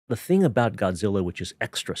the thing about Godzilla, which is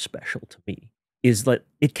extra special to me, is that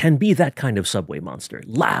it can be that kind of subway monster.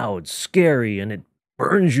 Loud, scary, and it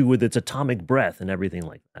burns you with its atomic breath and everything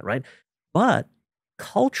like that, right? But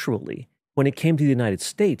culturally, when it came to the United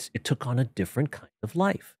States, it took on a different kind of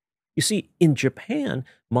life. You see, in Japan,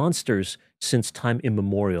 monsters, since time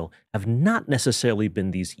immemorial, have not necessarily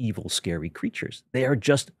been these evil, scary creatures. They are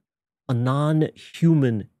just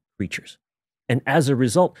non-human creatures. And as a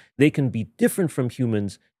result, they can be different from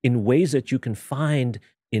humans in ways that you can find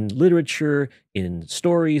in literature, in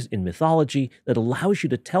stories, in mythology, that allows you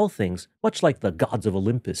to tell things, much like the gods of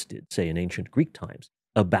Olympus did, say, in ancient Greek times,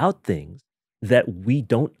 about things that we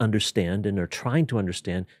don't understand and are trying to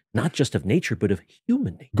understand, not just of nature, but of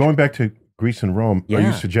human nature. Going back to Greece and Rome, are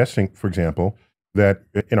you suggesting, for example, that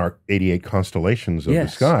in our 88 constellations of the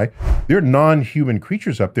sky, there are non-human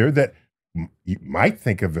creatures up there that you might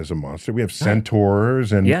think of as a monster? We have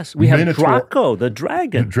centaurs and we have Draco, the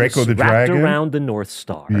dragon. Draco, the wrapped dragon. around the North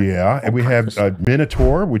Star. Yeah, and we have a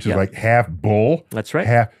Minotaur, which is like half bull. That's right.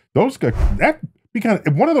 Half, those guys, because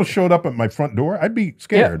if one of those showed up at my front door, I'd be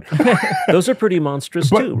scared. Yeah. Those are pretty monstrous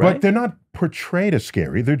too, right? But they're not portrayed as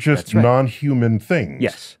scary. They're just non-human things.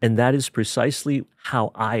 Yes, and that is precisely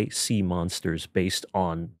how I see monsters based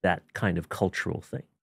on that kind of cultural thing.